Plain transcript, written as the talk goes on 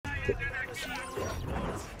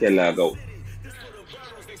Get let go.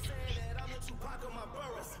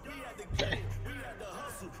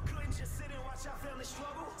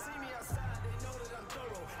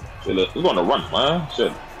 Shit, look, we're gonna run, man.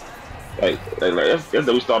 Shit. Like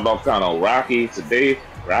yesterday we started off kind of rocky. Today,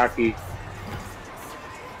 rocky.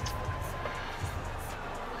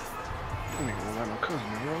 I ain't gonna let my cousin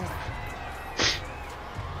in real life.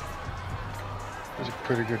 He's a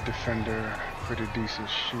pretty good defender, pretty decent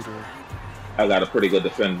shooter. I got a pretty good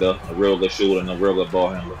defender, a real good shooter, and a real good ball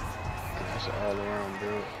handler. That's an all-around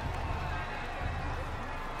build.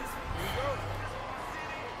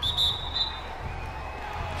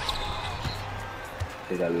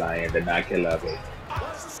 He's a lion, did not kill us.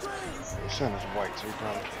 His son is white, so he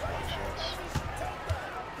probably can't make shots.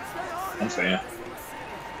 I'm saying.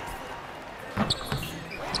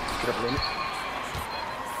 Get up, Lenny.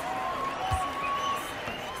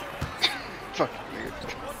 Fuck you, nigga.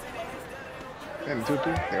 And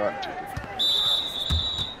 2-3? They are 2-3.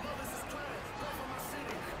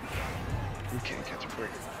 You can't catch a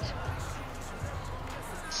break.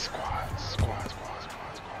 Squads, squads, squads,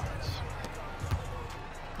 squads, squads.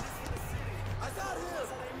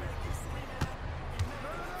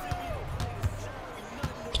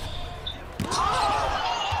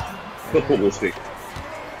 Good football stick.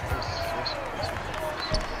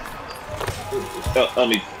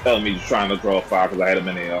 Tell me just trying to draw a foul because I had him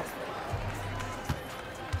in there.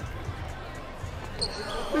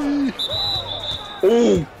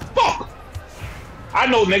 Ooh, fuck! I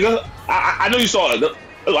know, nigga. I know you saw it.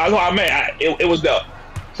 I know I meant. It was there.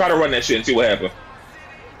 Try to run that shit and see what happened.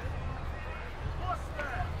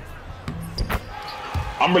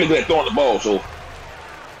 I'm really good at throwing the ball, so.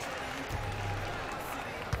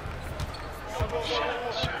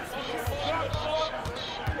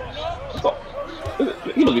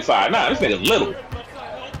 He must be 5'9". This nigga's little.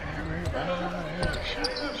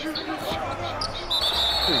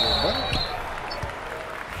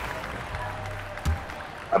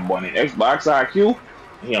 That boy named Xbox IQ.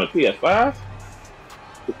 He on the PS5.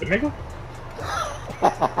 Stupid nigga.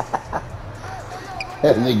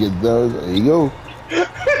 That nigga does. There you go.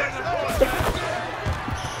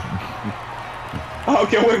 I don't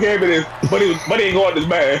care what game it is, but he ain't going this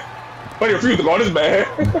bad. But he refused to go this bad.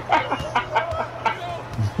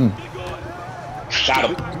 Got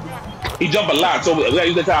him. He jumped a lot, so we gotta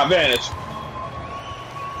use that to our advantage.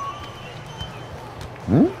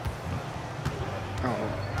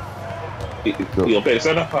 You gonna pay the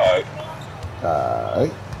center? Alright.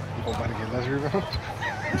 Alright. You about to get less rebounds?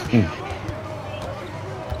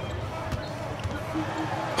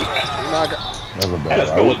 That's a bad That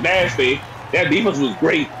throw was nasty. That defense was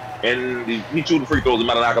great. And he shooting free throws, he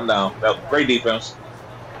might have knocked him down. That was great defense.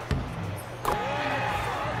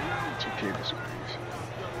 It's okay, this is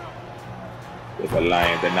If a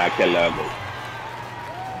lion did not kill a goat.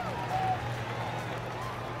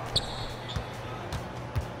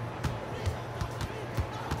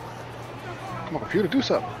 Come on, computer, do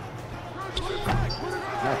something.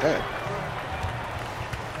 Not that.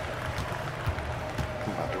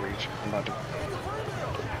 I'm about to reach. I'm about to.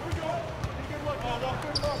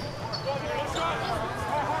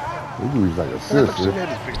 He's like a Get sister.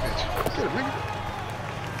 this big bitch. Get it, nigga.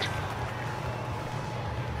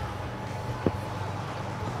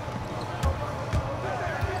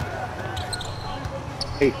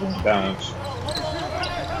 Eight downs.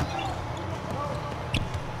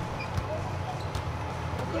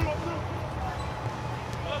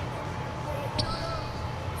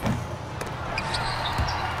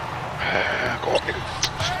 Go up, nigga.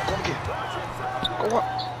 Go again. Go up.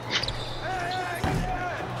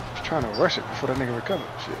 Just trying to rush it before that nigga recovers.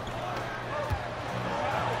 Shit.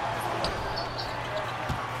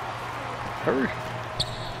 Hurry.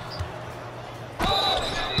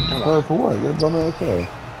 Sorry for what? That dumb ass guy.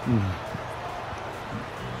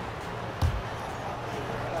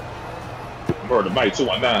 Bird the bite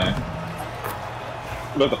 219.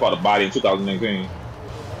 Looked up the body in 2018.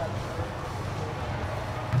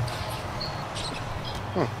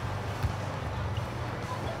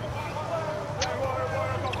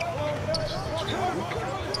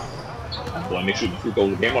 Boy, make sure you throw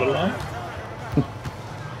the game on the line.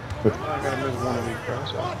 I gotta miss one of these, bro.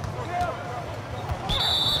 So.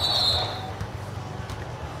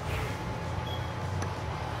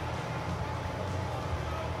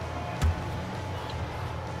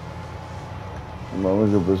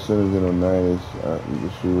 What's your percentage in a 90s? You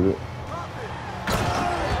can shoot it. I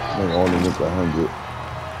think I only make 100.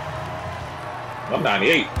 I'm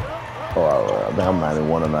 98. Oh, I think I'm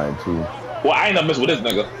 91 or 92. Well, I ain't not messing with this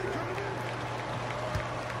nigga.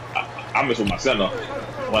 I mess with my center.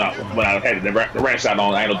 when I had the ranch shot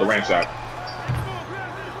on, I handled the ranch shot.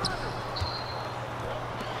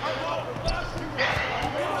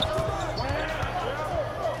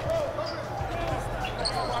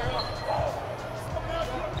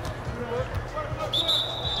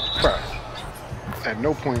 At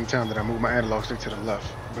no point in time did I move my analog stick to the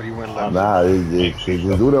left, but he went left. Nah, they just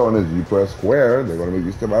do that on this. You press square, they're gonna make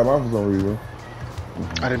you step out of mouth for some reason.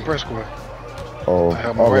 I didn't press square. Oh,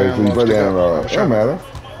 okay, so you put that on. It don't matter.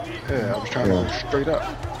 Yeah, I was trying to go straight up.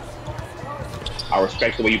 I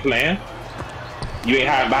respect the way you playing. You ain't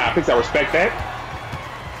hiding behind picks. I respect that.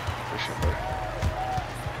 For sure.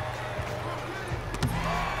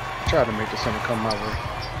 Tried to make the center come my way.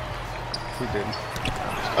 He didn't.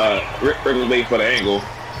 Rick was waiting for the angle,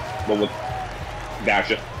 but with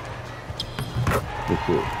gotcha.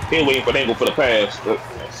 He ain't waiting for the angle for the pass.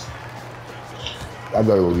 I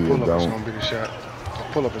thought it was either pull up is gonna be the shot. The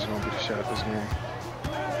pull up is gonna be the shot this game.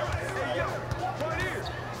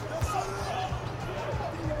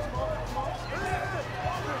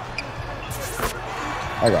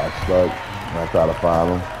 I got stuck. I tried to find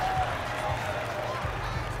him.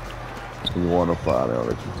 If you want to find him, I'll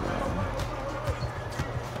let you know.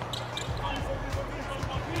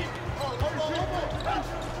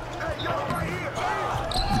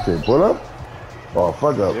 You say pull up? Oh,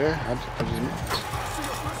 fuck up. Yeah, I just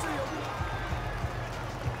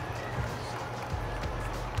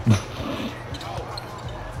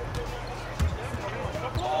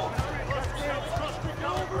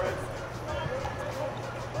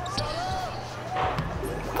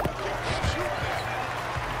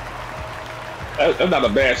That's not a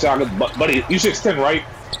bad shot, buddy. You 6'10", right?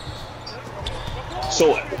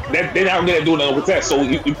 So they're not gonna do another test. So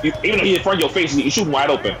you, even though he's in front of your face, you shoot him wide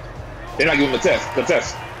open. They're not giving him a test. The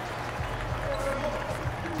test.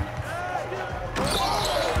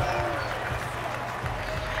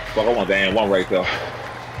 Fuck, I want the and one right there.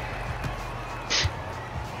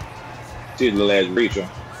 She's the last reacher.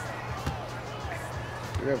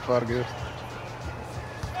 You got fought good.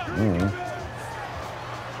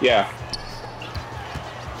 Yeah.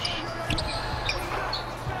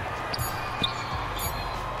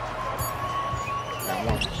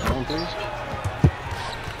 One, please.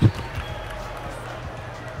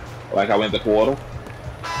 Like I went the quarter.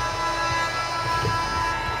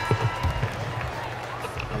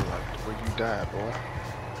 I like the way you died, boy.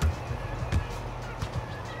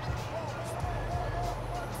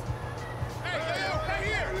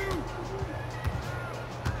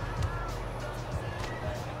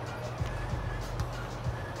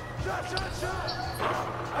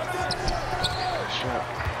 Shot.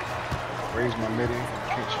 Raise my mid in,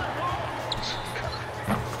 catch it.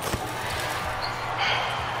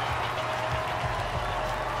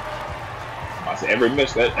 I said every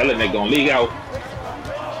miss that element gonna leak out.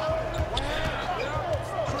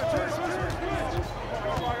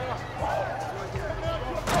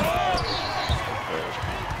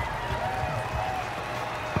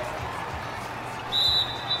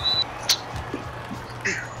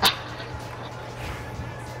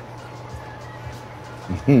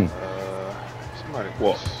 Somebody.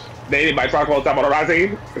 Well, did anybody try to call top on the right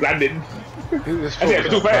team? Because I didn't. That's happened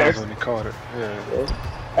too fast. When he caught it. Yeah.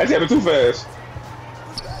 That's happened too fast.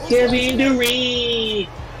 Kevin Durant.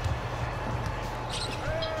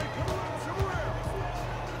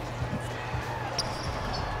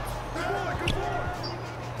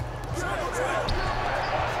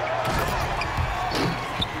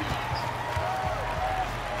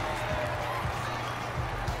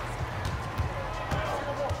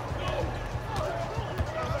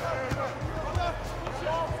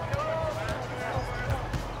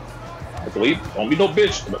 Don't be no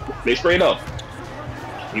bitch. Play straight up.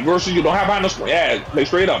 You versus you don't have behind the screen. Yeah, play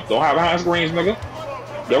straight up. Don't have behind screens, nigga.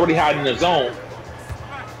 They're already hiding in the zone.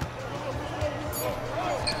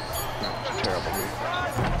 Terrible.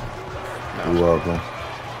 You're welcome.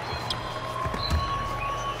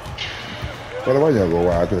 Well, why y'all go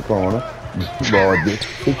wide to the corner? Lord,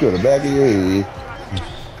 he could have back of your head.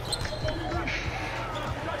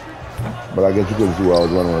 But I guess you couldn't see where I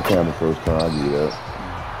was running on the camera first time. I give you that.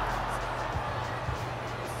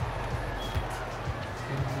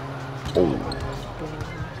 Oh.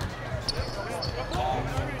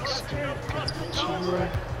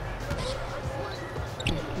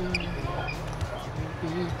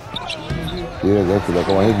 Yeah, that's it. Like,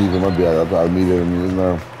 come on, he's using my bad. I thought I needed him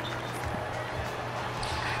now.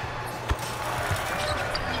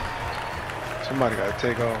 Somebody got to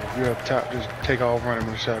take off. If you're up top, just take off running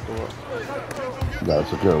when the shot go up. You got to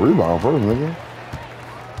secure a rebound first, nigga.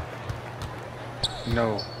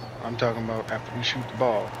 No, I'm talking about after you shoot the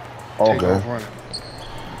ball. Okay. Take off running.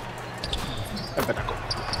 better go.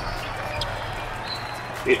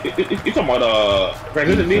 You talking about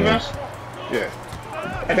President defense? Yeah.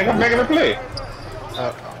 I think I'm making a play.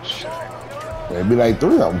 Oh shit. It'd be like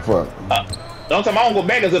 3 of them. Fuck. The only time I don't go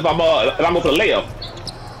back is if I'm go for the layup.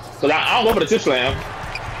 Cause I don't go for the tip slam.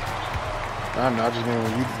 I know. I just know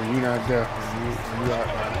when you not there, when you out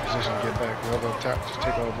in position to get back, whoever up top, just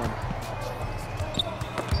take over running.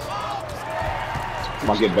 I'm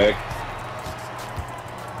gonna get back.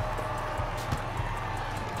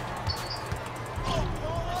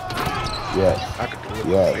 Yes. I could do it.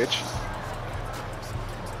 Yes. Bitch.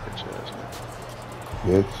 Bitch ass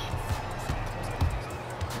nigga. Bitch.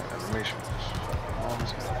 Animation is fucking long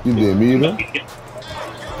as hell. You did me either?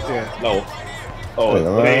 Yeah. No. Oh, Wait,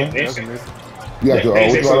 That's a they, myth. You got your They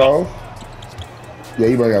old say cut so. off? Yeah,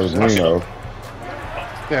 you might have a green off.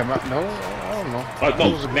 Yeah, no, I don't know. no,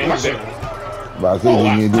 It was a man, my good shit. But I think you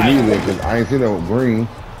didn't do me either because I ain't seen no green.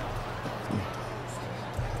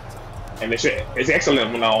 And it's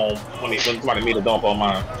excellent when somebody made a dump on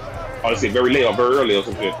mine. Or they say very late or very early or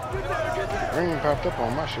some shit. Green popped up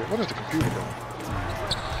on my shit. What is the computer doing?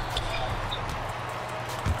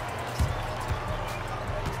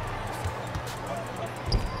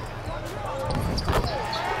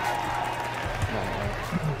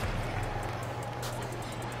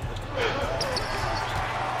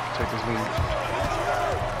 Take his lead.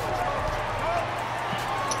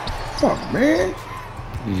 Fuck, man.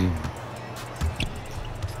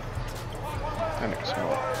 That nigga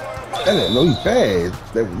smart. I didn't know he fast.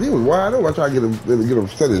 He was wide open. I tried to get him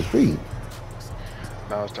set his feet.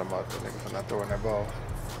 No, I was talking about the nigga for not throwing that ball.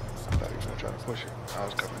 I thought he was gonna try to push it. I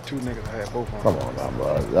was covering 2 niggas. I had both on. Come on now, bro.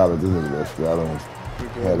 Y'all done this nigga that shit. I don't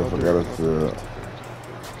had to forget us to.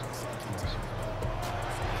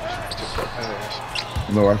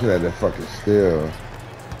 No, I should have that fucking still.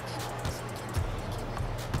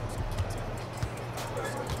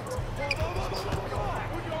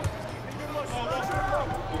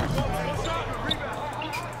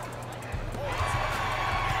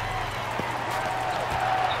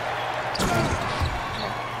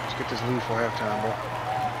 Let's get this lead for halftime, bro.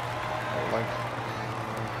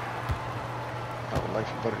 I would like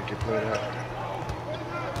for Butter to get played out.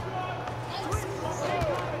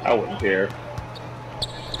 I wouldn't care.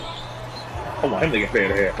 I want him to get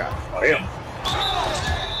paid ahead. God. Oh, him.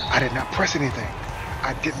 I did not press anything.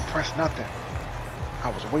 I didn't press nothing.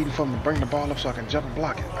 I was waiting for him to bring the ball up so I can jump and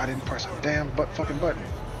block it. I didn't press a damn fucking button.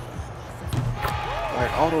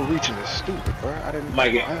 Like auto reaching is stupid, bro. I didn't.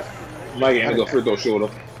 Mike ain't go free throw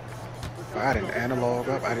shoulder. I didn't analog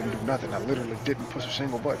up. I didn't do nothing. I literally didn't push a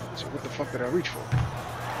single button. So what the fuck did I reach for?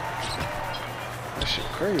 That shit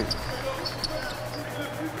crazy.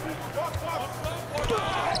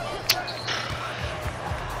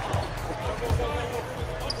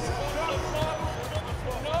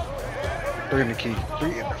 Three in the key. 3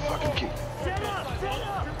 in the fucking key.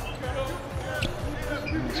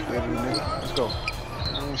 You ain't scared of you, nigga. Let's go.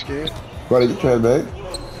 You ain't scared. Buddy, get your back.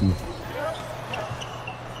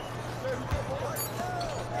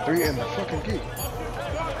 3 in the fucking key. I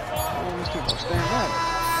don't understand. I'm staying around.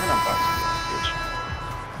 And I'm boxing,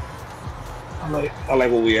 bitch. I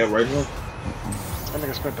like what we have right now. That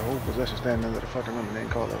nigga spent the whole possession standing under the fucking rim and they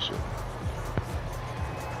didn't call that shit.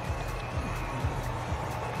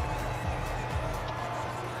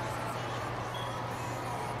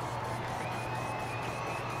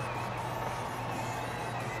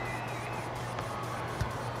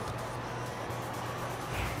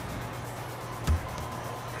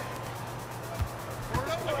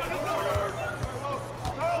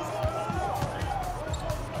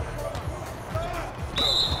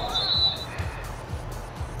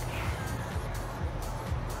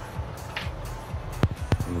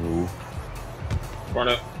 Run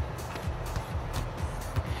it.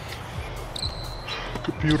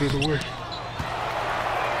 Computer in the way.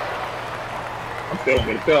 I'm still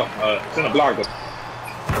gonna get it up. It's in a blocker.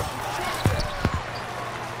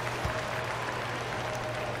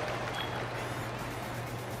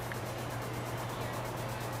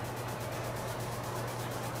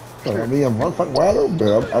 I mean, I'm fucking wide open.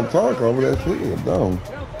 I'm talking over that shit. I'm dumb.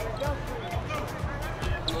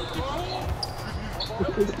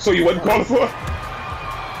 So you wasn't calling for it?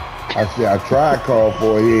 I said I tried to call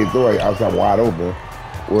for it. He ain't throw it. I was wide open.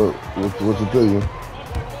 What's it to you?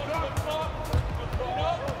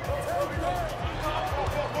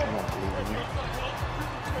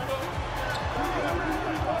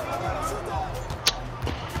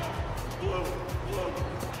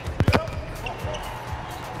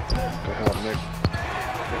 Good help, Nick.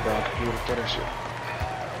 Get down computer for that shit.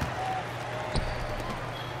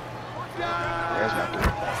 That's not doing it.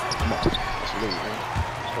 Come on. Let's lead, man.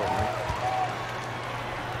 Let's go, man.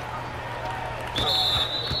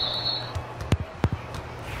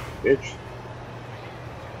 Bitch.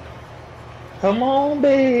 Come on,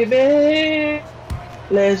 baby.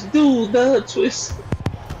 Let's do the twist.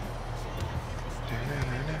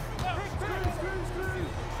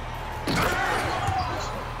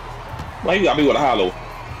 Why you got me with a hollow?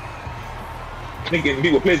 Nigga,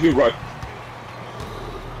 me with place me right.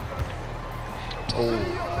 Oh.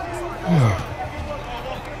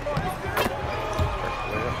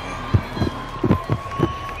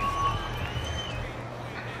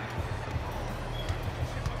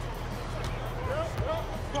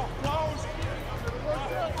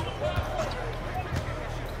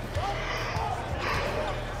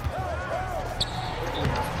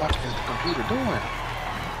 What is the computer doing?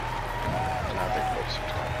 Nah, they close some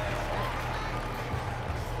stuff.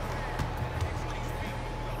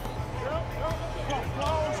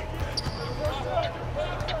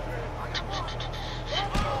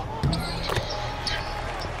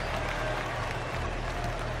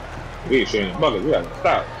 We ain't shooting buggers, we gotta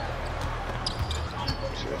stop.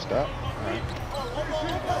 Should I stop? Alright.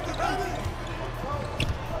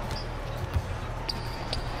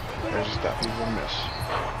 There's a stop, you will miss.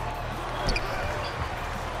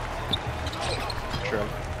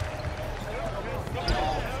 Trailer.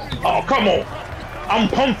 Oh, come on. I'm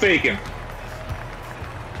pump faking.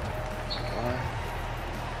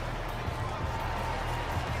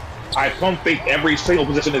 I pump fake every single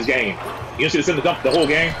position in this game. You didn't see the center dump the whole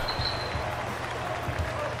game?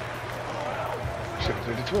 Shit,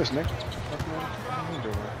 did the twist, nigga. What you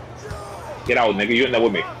doing? Get out, nigga. You in there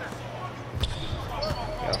with me.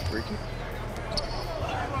 Yeah, freaky.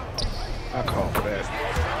 I call for that.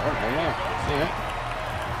 Oh, hold on. Yeah.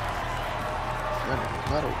 That nigga's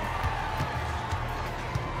not open.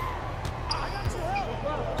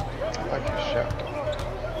 I like his shot, though.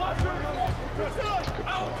 That's a good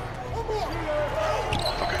point.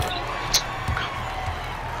 Okay.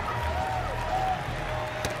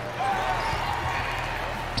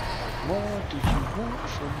 What did you want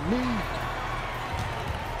from me?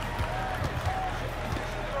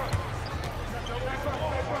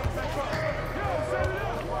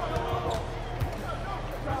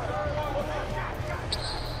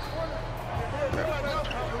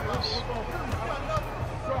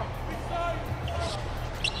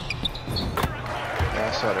 Yeah,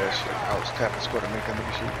 I saw that shit. I was tapping square to make that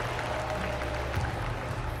nigga shoot.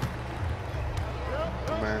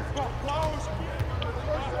 Man.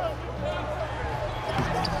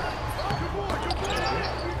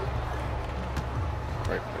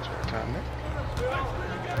 Right place, right time, Nick.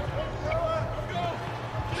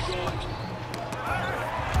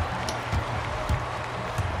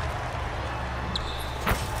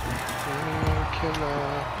 Killer.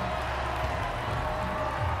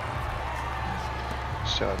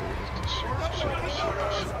 Shot is the shit.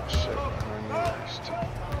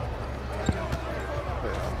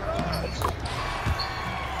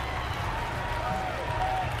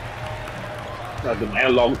 Like the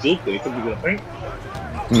analog juke, they could be good thing.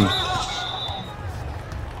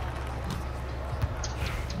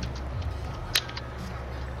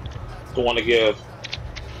 Don't want to give.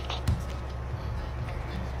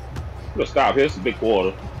 Let's stop here. It's a big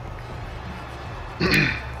quarter.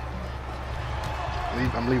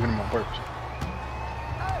 I'm leaving him on purpose.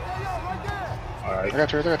 Alright. I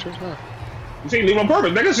got yours. No. You see, leave on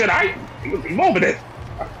purpose. Nigga said, I. He's moving it.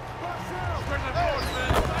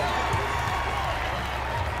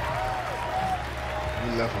 We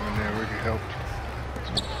left him in there. Ricky helped.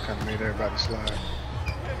 Kind of made everybody slide.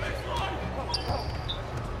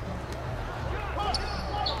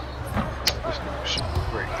 This nigga shooting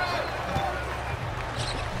great.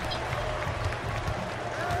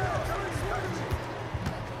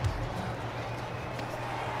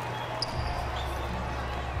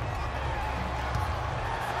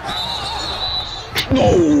 No!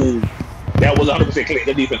 That was 100% clean.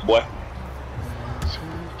 Good defense, boy.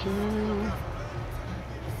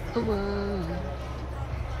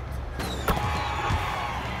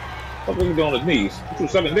 What was he doing on his knees? You threw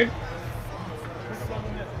something, nigga?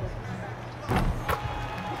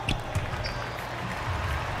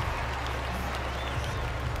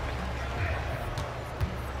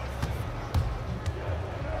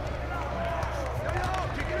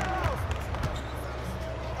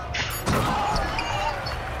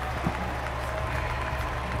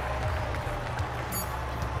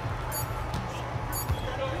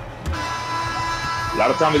 A lot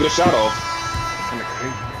of time to get a shot off. That nigga hate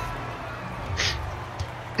me.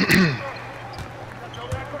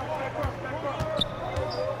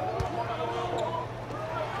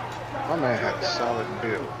 My man had a solid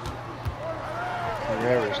build. He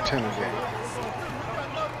averaged 10 a game.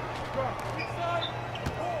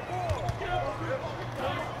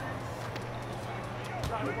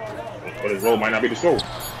 But his role might not be the slow.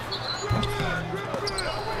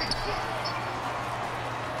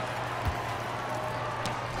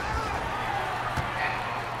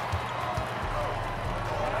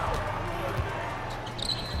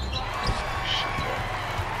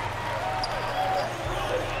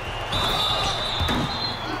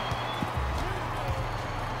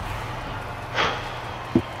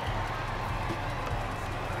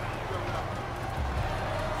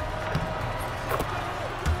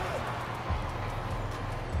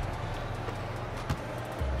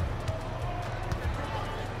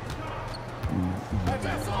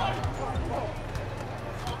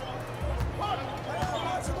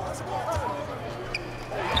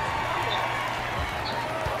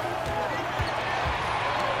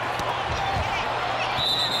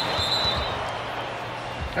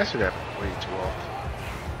 That should happen way too often.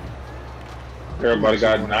 Everybody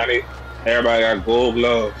got 90. Everybody got gold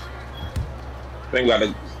gloves. Think about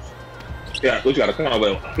it. Yeah, we got to come up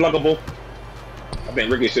with pluggable. I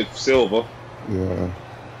think Ricky should silver. Yeah.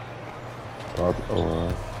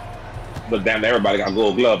 Alright. But damn, everybody got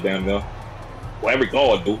gold glove, damn though. Well, every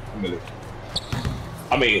guard do.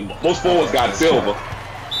 I mean, most forwards got silver.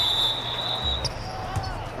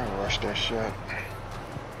 I rushed that shot.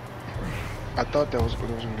 I thought that was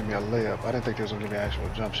going to give me a layup. I didn't think it was going to give me an actual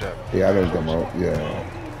jump shot. Yeah, I didn't come out. Yeah.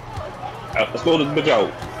 Let's blow this bitch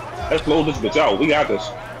out. Let's blow this bitch out. We got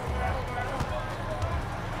this.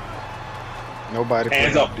 Nobody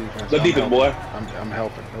hands play up. defense. The defense, boy. I'm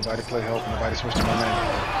helping. Nobody play help. Nobody switch to my name.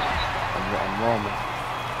 I'm roaming.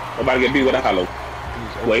 Nobody get beat with a hollow.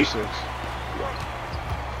 He's Wait. 6.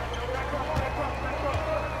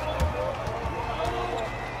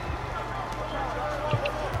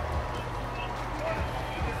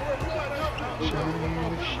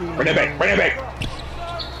 Bring it back. Bring it back.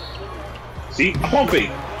 See? Pump it.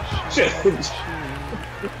 Shit.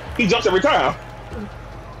 He jumps every time.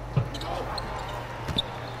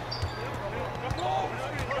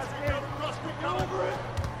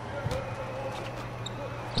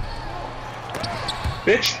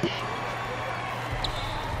 Bitch.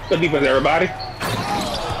 Good defense, everybody.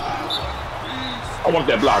 I want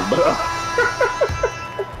that block, but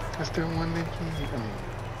I still won the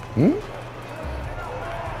game.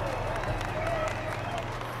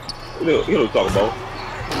 You know what I'm talking about.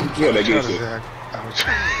 You know that good shit. I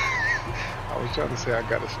was trying to say I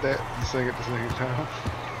got a stat and sing at the same time.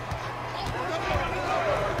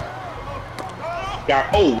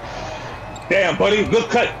 Oh, damn, buddy, good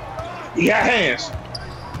cut. He got hands.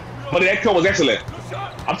 Buddy, that cut was excellent.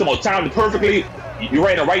 I'm talking about timed perfectly. You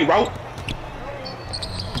ran the right route.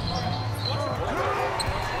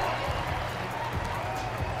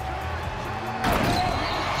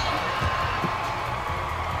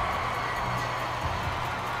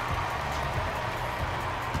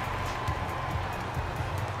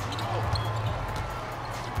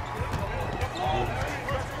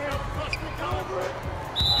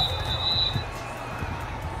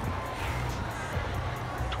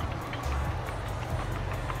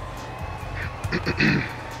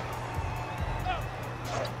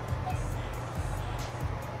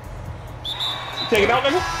 Take it out,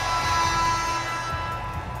 nigga.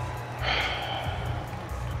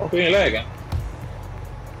 Okay, ain't lagging.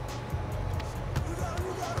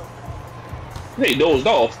 They dozed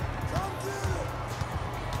off.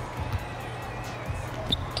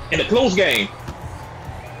 In a close game.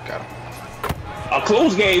 Got him. A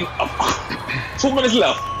close game. 2 minutes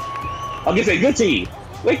left. Against a good team.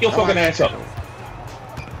 Wake your fucking ass up.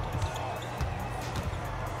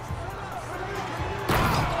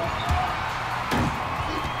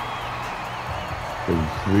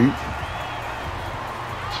 Sleep.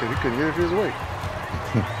 Shit, he couldn't get it his way.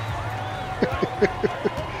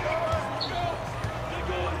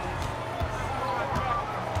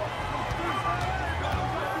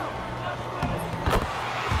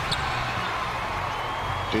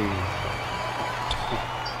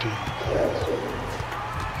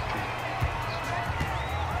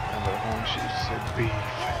 And the home she said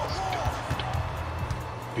defense.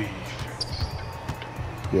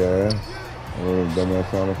 Yeah. Dumbass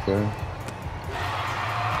sound effect.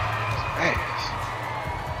 Ass.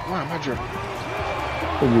 Why am I jumping?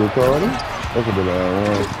 Are you retarded? That's a bit of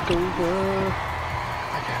one. Take over.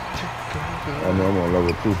 I got take over. I know I'm on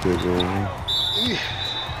level 2 take over.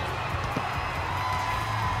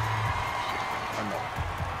 I know.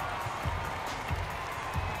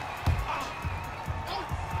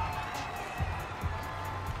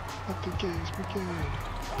 Let the games begin.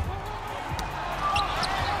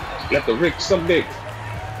 Let the Rick suck dick.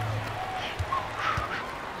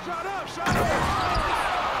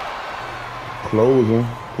 Close him.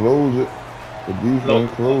 Close it. The defense, No.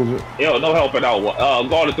 close it. Yo, no helping out.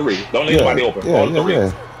 Guard the 3. Don't leave nobody open. Guard the 3.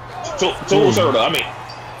 Two Serta. I mean,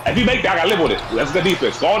 if you make that, I gotta live with it. That's the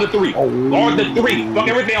defense. Guard the 3. Oh. Guard the 3. Fuck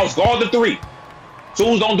everything else. Guard the 3.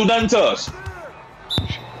 Tools don't do nothing to us.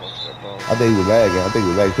 I think he was lagging. I think he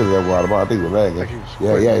was lagging. Should have got I think he was lagging.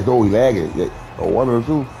 Yeah, it's always lagging. Yeah. Or 1 or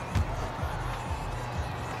 2.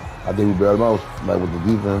 I think we bailed him out, like with the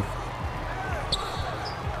defense.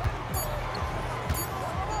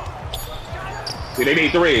 See, they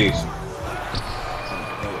need 3s.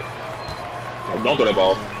 Oh, don't throw that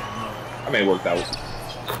ball. I mean, it worked out.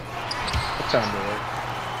 What time, boy?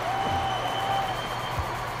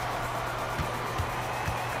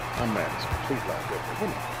 My man is complete liability. When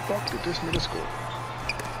the fuck did this nigga score?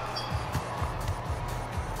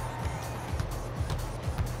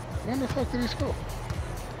 When the fuck did he score?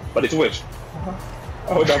 But it's which?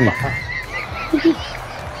 Oh, no.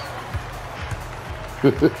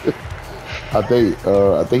 I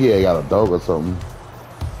think he ain't got a dog or something.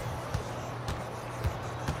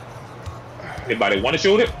 Anybody want to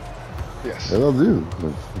shoot it? Yes. They don't do.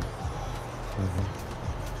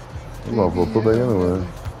 I'm going for a putback anyway.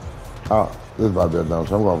 Oh, this is about to be a dump,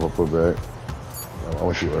 so I'm going for a putback. I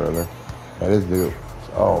want to shoot earlier. And this dude.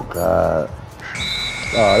 Oh, God.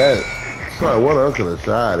 Oh, that. Sorry, what else could have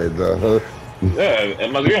shot it, though? Yeah,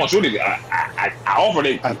 and if you don't shoot it, I offered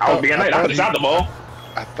it. I was being late. I could have shot the ball.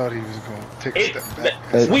 I thought he was going to take a step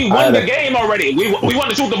back. We won the game already. We want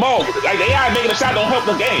to shoot the ball. Like the AI making a shot don't help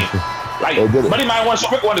the game. Like, Buddy might want to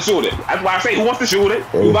shoot it. That's why I say who wants to shoot it.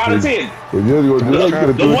 Who got a 10? The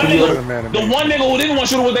one nigga who didn't want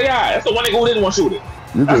to shoot it was the AI. That's the one nigga who didn't want to shoot it.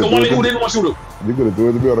 That's the one nigga who didn't want to shoot it. You could have threw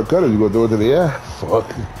it to me on the cutter. You gonna throw it to the air?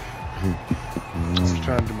 Fuck. I was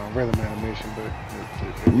trying to do my rhythm animation, but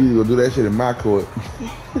You gonna do that shit in my court.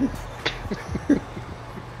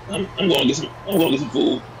 I'm gonna get some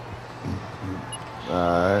food.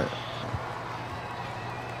 Alright.